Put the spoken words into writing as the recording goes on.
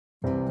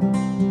Hi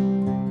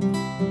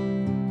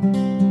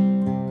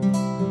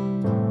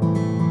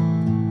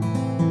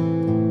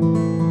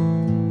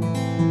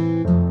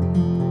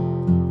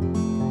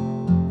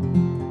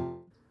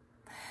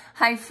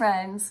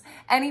friends,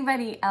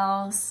 anybody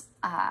else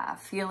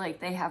feel like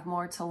they have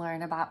more to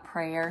learn about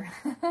prayer?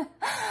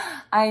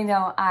 I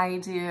know I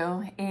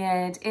do,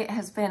 and it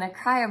has been a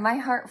cry of my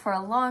heart for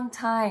a long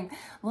time.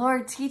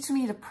 Lord, teach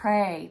me to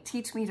pray,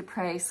 teach me to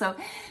pray. So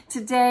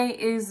today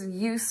is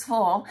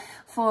useful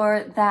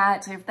for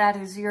that. If that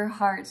is your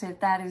heart, if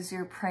that is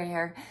your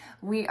prayer,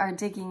 we are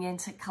digging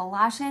into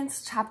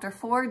Colossians chapter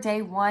 4,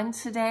 day 1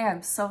 today.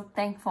 I'm so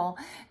thankful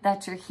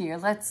that you're here.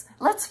 Let's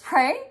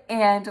pray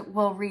and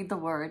we'll read the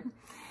word.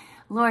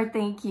 Lord,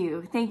 thank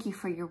you. Thank you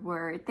for your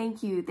word.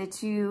 Thank you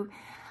that you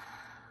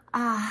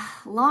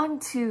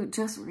long to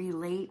just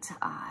relate to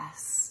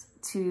us,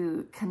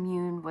 to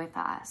commune with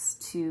us,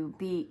 to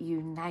be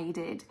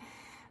united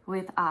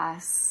with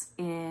us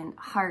in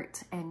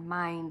heart and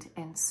mind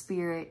and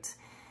spirit.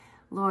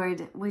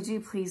 Lord, would you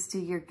please do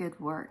your good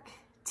work?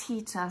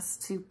 Teach us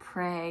to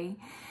pray.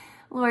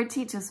 Lord,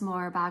 teach us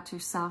more about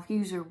yourself.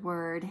 Use your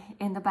word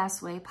in the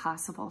best way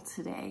possible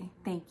today.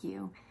 Thank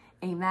you.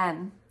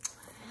 Amen.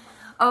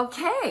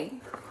 Okay.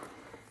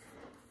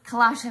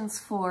 Colossians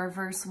 4,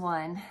 verse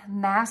 1.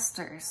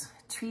 Masters,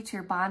 treat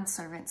your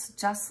bondservants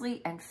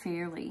justly and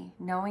fairly,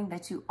 knowing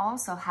that you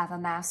also have a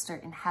master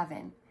in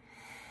heaven.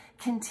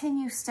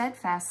 Continue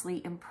steadfastly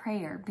in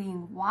prayer,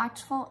 being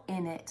watchful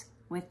in it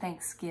with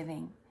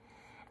thanksgiving.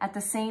 At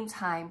the same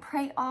time,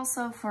 pray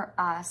also for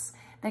us,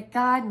 that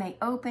God may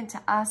open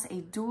to us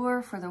a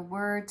door for the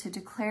word to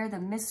declare the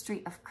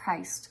mystery of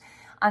Christ,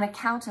 on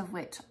account of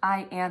which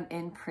I am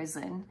in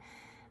prison,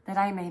 that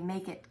I may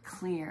make it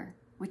clear,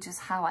 which is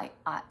how I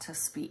ought to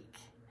speak.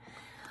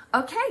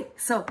 Okay,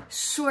 so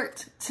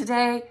short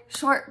today,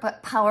 short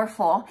but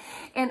powerful.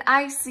 And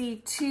I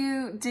see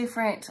two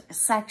different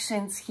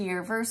sections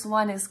here. Verse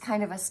 1 is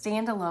kind of a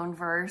standalone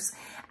verse.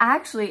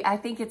 Actually, I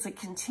think it's a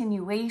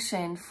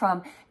continuation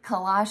from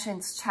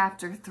Colossians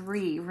chapter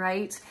 3,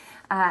 right?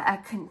 A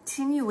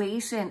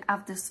continuation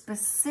of the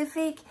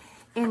specific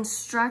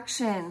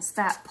instructions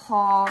that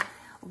Paul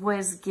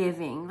was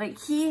giving.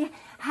 Like, he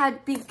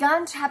had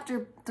begun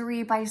chapter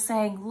 3 by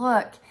saying,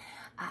 look,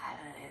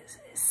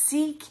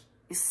 seek,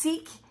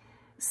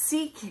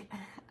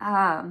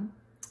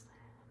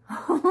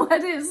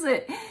 what is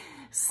it?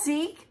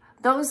 Seek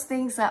those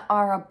things that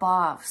are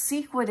above.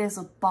 Seek what is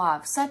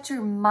above. Set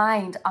your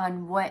mind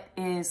on what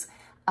is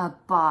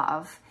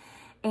above.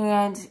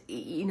 And,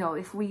 you know,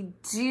 if we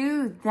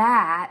do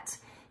that,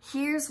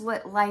 here's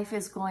what life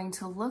is going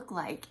to look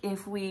like.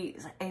 If we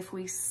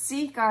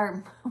seek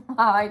our,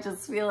 wow, I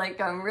just feel like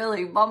I'm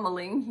really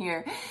bumbling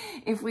here.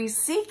 If we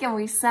seek and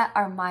we set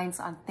our minds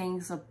on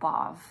things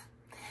above,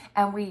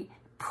 and we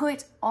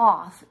put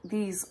off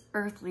these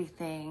earthly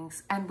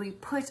things, and we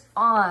put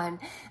on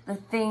the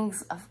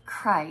things of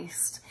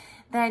Christ,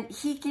 then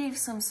he gave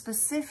some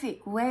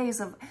specific ways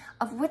of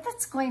what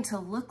that's going to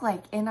look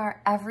like in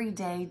our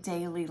everyday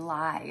daily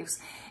lives.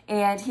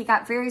 And he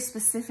got very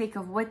specific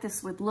of what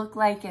this would look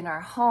like in our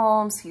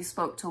homes. He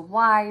spoke to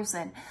wives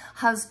and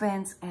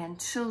husbands and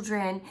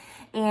children.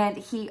 And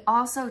he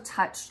also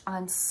touched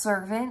on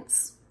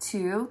servants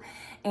too.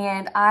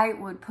 And I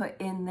would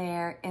put in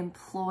there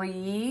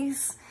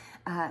employees.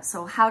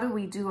 So how do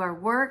we do our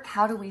work?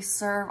 How do we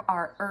serve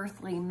our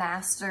earthly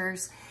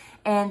masters?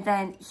 And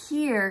then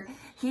here,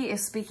 he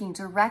is speaking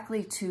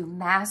directly to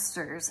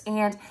masters.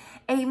 And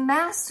a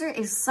master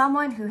is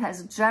someone who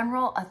has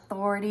general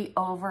authority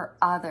over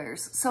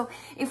others. So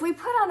if we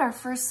put on our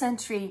first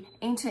century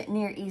ancient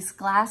Near East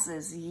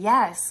glasses,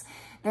 yes,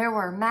 there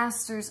were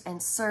masters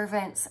and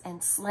servants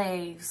and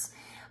slaves.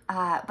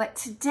 But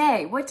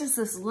today, what does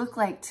this look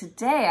like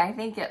today? I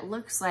think it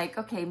looks like,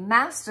 okay,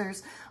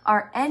 masters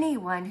are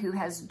anyone who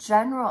has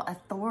general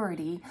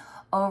authority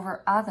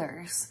over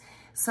others.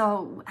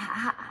 So,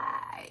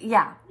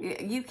 yeah,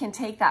 you can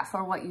take that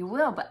for what you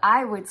will, but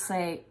I would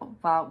say,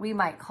 well, we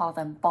might call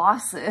them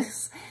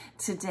bosses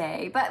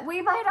today, but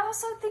we might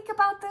also think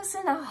about this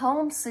in a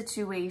home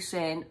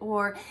situation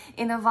or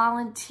in a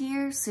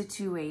volunteer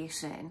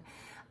situation.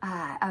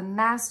 A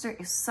master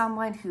is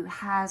someone who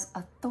has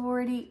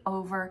authority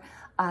over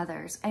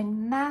others,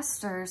 and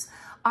masters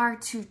are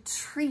to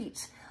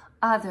treat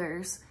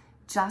others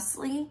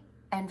justly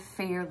and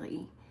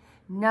fairly,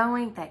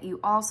 knowing that you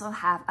also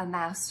have a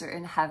master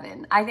in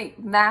heaven. I think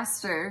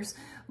masters,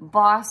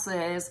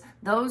 bosses,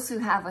 those who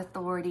have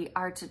authority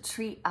are to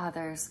treat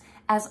others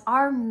as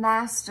our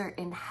master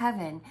in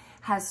heaven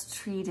has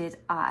treated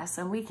us.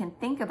 And we can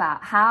think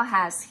about, how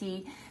has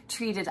he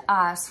treated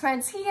us?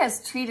 Friends, he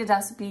has treated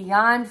us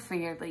beyond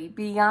fairly,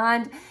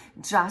 beyond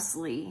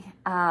justly.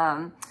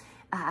 To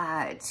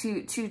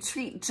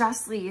treat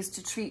justly is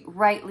to treat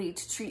rightly,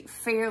 to treat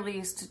fairly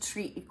is to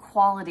treat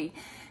equality.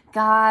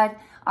 God,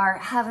 our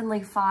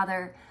Heavenly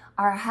Father,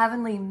 our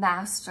Heavenly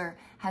Master,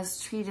 has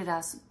treated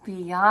us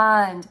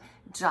beyond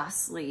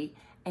justly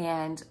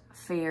and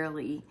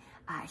fairly.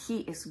 He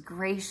is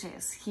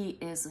gracious. He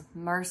is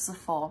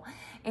merciful.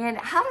 And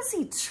how does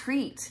he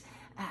treat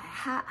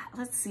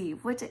let's see,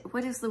 what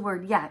is the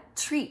word? Yeah,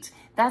 treat.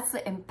 That's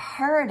the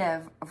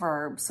imperative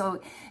verb.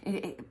 So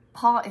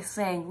Paul is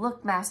saying,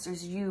 look,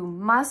 masters, you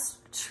must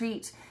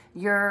treat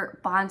your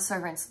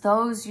bondservants,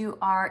 those you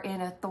are in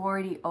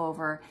authority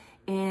over,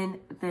 in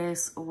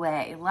this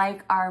way,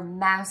 like our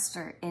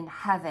master in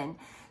heaven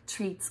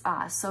treats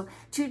us. So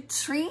to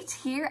treat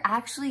here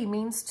actually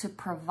means to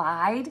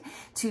provide,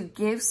 to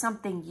give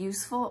something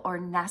useful or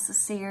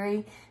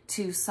necessary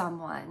to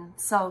someone.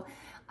 So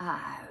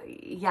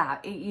yeah,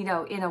 you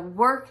know, in a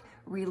work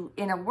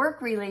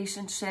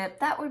relationship,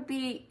 that would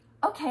be,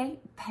 okay,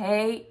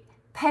 pay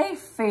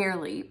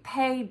fairly,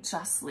 pay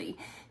justly,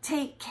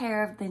 take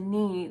care of the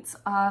needs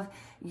of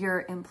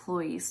your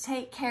employees,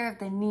 take care of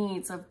the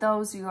needs of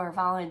those you are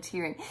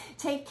volunteering,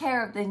 take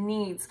care of the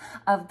needs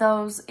of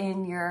those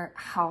in your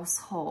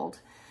household.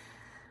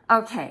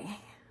 Okay,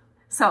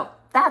 so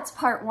that's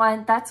part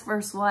 1, that's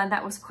verse 1.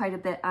 That was quite a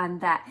bit on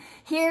that.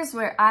 Here's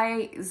where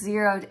I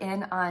zeroed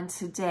in on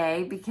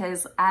today,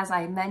 because as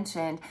I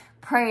mentioned,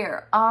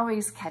 prayer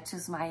always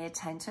catches my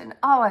attention.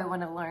 Oh, I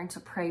want to learn to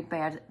pray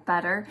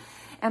better.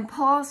 And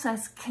Paul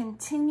says,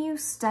 continue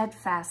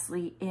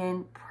steadfastly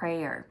in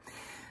prayer.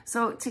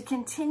 So to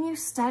continue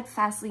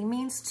steadfastly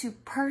means to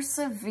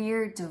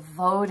persevere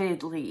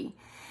devotedly.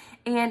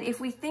 And if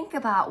we think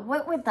about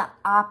what would the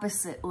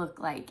opposite look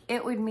like,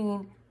 it would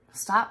mean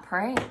stop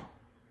praying,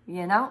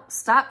 you know,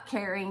 stop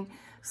caring,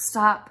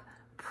 stop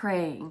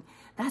praying.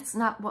 That's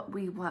not what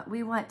we want.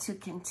 We want to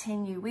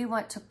continue. We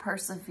want to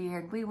persevere,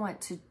 and we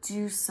want to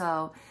do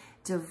so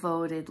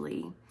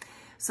devotedly.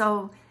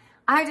 So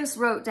I just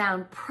wrote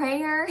down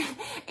prayer,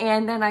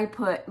 and then I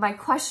put, my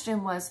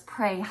question was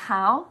pray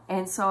how?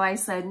 And so I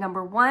said,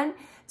 number 1,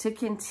 to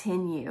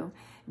continue.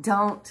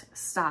 Don't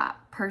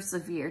stop,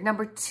 persevere.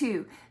 Number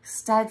 2,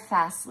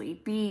 steadfastly,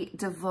 be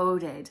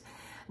devoted.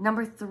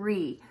 Number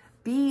 3,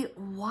 be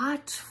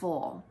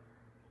watchful.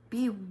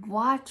 Be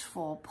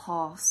watchful,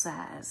 Paul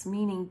says,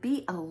 meaning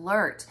be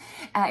alert.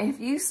 If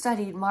you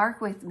studied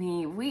Mark with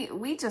me,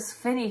 we just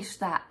finished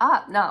that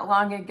up not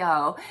long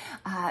ago,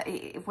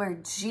 where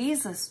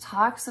Jesus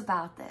talks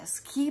about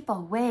this. Keep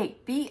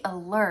awake, be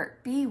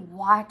alert, be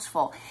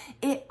watchful.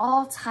 It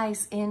all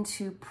ties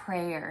into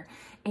prayer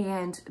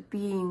and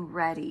being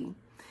ready.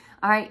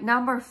 All right,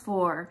 number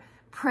 4,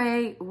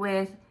 pray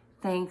with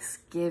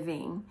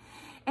thanksgiving.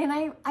 And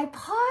I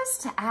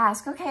paused to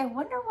ask, okay, I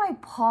wonder why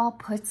Paul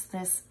puts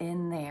this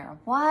in there.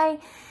 Why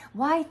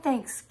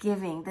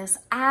thanksgiving, this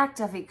act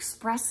of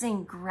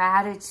expressing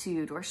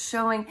gratitude or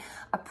showing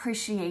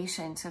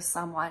appreciation to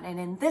someone? And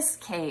in this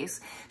case,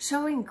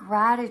 showing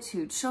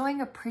gratitude, showing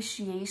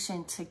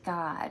appreciation to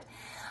God.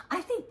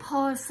 I think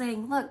Paul is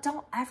saying, look,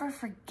 don't ever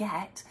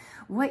forget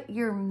what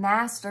your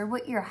master,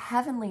 what your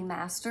heavenly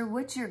master,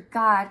 what your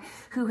God,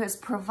 who has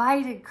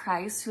provided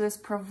Christ, who has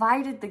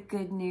provided the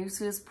good news,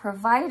 who has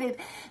provided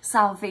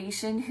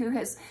salvation, who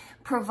has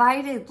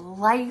provided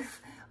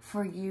life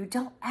for you.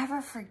 Don't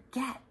ever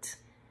forget.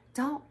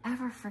 Don't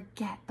ever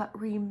forget, but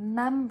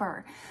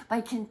remember,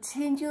 by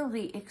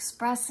continually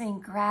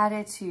expressing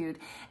gratitude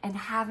and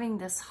having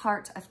this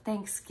heart of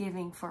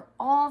thanksgiving for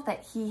all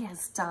that he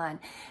has done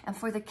and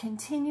for the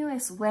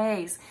continuous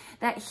ways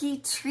that he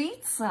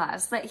treats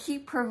us, that he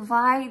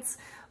provides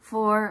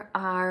for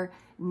our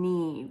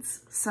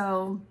needs.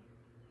 So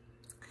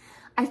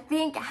I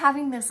think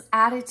having this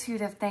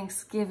attitude of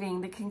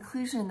thanksgiving, the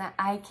conclusion that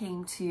I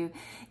came to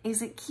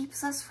is it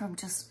keeps us from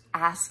just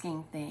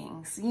asking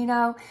things. You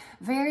know,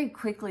 very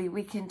quickly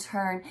we can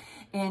turn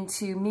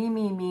into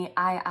me,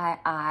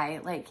 I,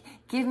 like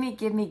give me,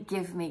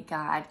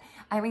 God.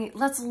 I mean,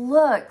 let's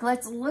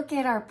look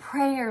at our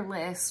prayer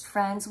list,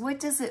 friends.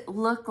 What does it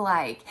look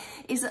like?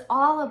 Is it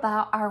all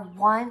about our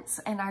wants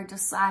and our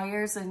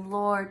desires? And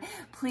Lord,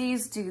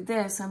 please do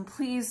this and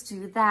please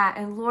do that.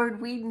 And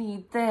Lord, we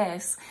need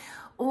this.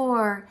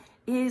 Or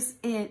is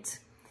it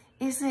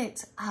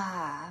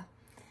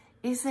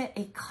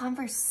a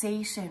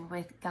conversation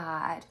with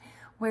God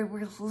where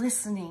we're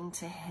listening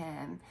to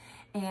him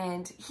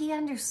and he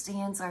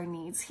understands our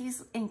needs?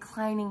 He's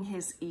inclining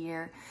his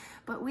ear,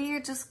 but we are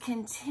just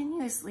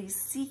continuously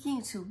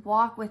seeking to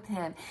walk with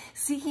him,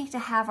 seeking to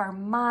have our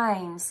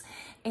minds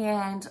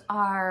and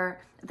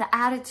the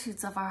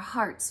attitudes of our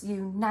hearts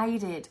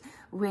united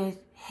with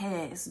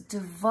his,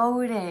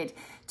 devoted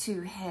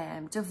to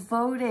him,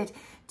 devoted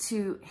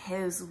to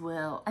his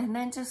will, and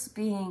then just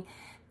being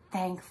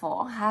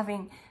thankful,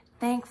 having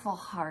thankful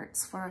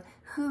hearts for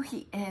who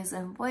he is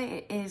and what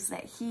it is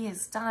that he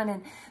has done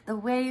and the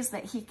ways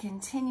that he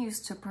continues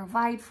to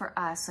provide for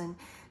us and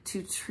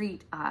to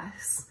treat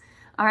us.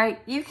 All right,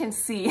 you can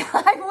see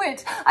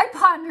I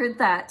pondered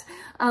that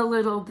a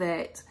little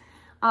bit.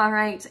 All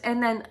right,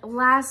 and then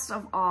last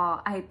of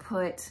all, I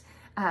put,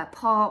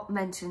 Paul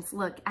mentions,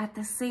 look, at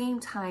the same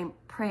time,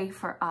 pray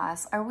for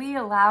us. Are we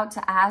allowed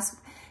to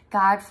ask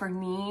God for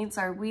needs?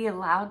 Are we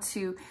allowed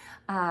to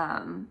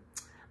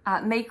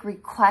make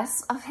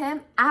requests of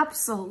him?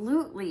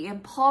 Absolutely.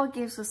 And Paul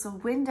gives us a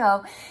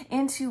window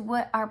into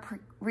what our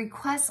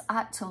requests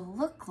ought to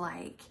look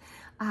like.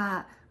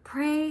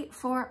 Pray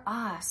for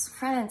us,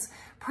 friends.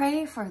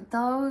 Pray for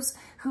those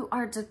who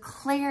are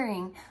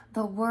declaring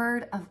the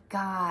word of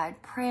God.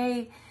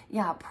 Pray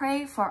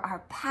for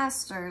our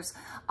pastors,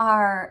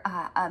 our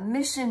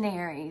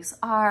missionaries,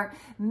 our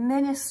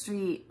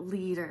ministry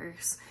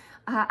leaders.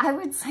 I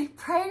would say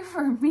pray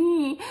for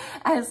me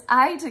as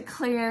I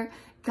declare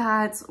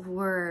God's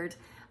word.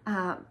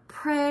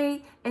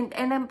 Pray, and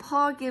then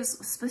Paul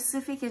gives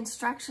specific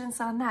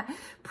instructions on that.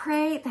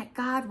 Pray that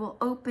God will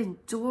open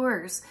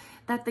doors,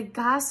 that the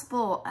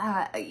gospel,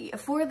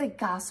 for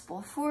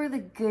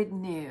the good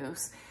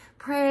news.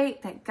 Pray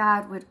that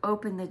God would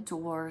open the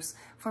doors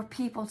for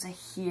people to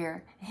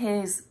hear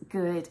his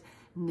good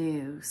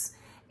news.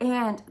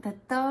 And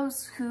that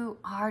those who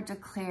are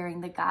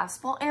declaring the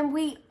gospel, and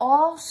we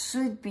all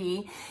should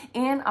be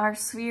in our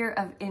sphere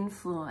of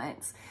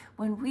influence,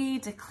 when we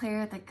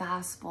declare the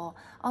gospel,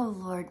 oh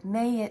Lord,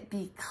 may it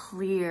be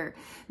clear.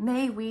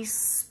 May we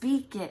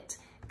speak it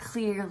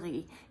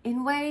clearly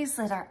in ways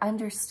that are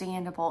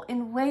understandable,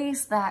 in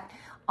ways that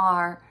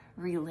are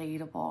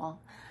relatable.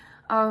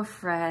 Oh,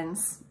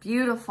 friends,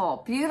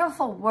 beautiful,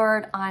 beautiful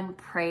word on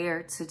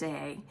prayer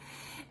today.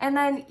 And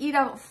then,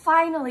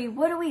 finally,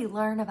 what do we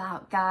learn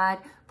about God?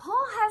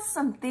 Paul has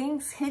some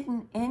things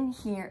hidden in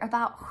here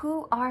about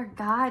who our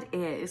God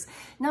is.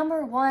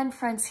 Number one,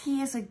 friends,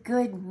 he is a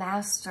good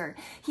master.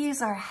 He is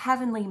our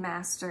heavenly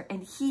master,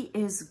 and he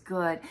is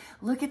good.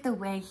 Look at the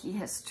way he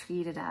has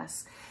treated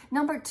us.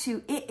 Number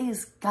two, it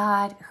is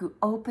God who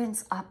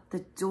opens up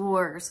the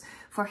doors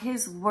for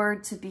his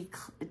word to be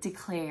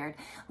declared.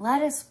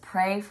 Let us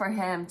pray for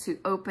him to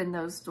open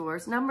those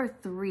doors. Number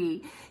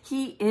three,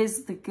 he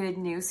is the good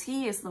news.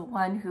 He is the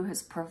one who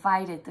has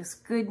provided this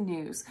good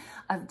news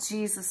of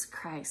Jesus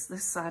Christ, the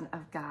Son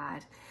of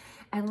God.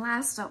 And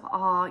last of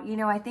all,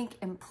 I think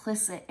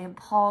implicit in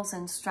Paul's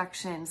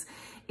instructions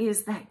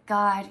is that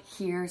God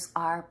hears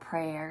our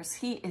prayers.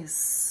 He is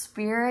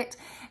spirit,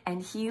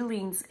 and he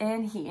leans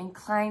in, he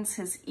inclines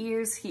his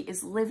ears, he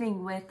is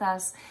living with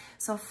us.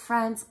 So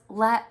friends,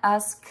 let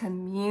us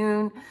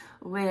commune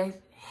with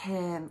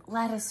him.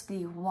 Let us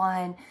be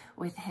one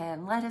with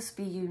him. Let us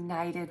be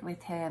united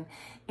with him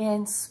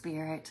in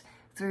spirit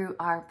through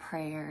our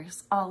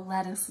prayers. Oh,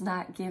 let us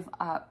not give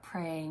up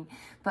praying,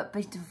 but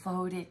be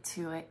devoted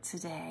to it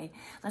today.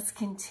 Let's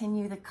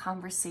continue the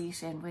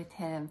conversation with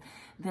him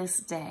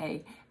this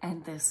day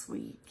and this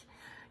week.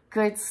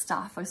 Good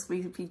stuff as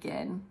we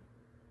begin.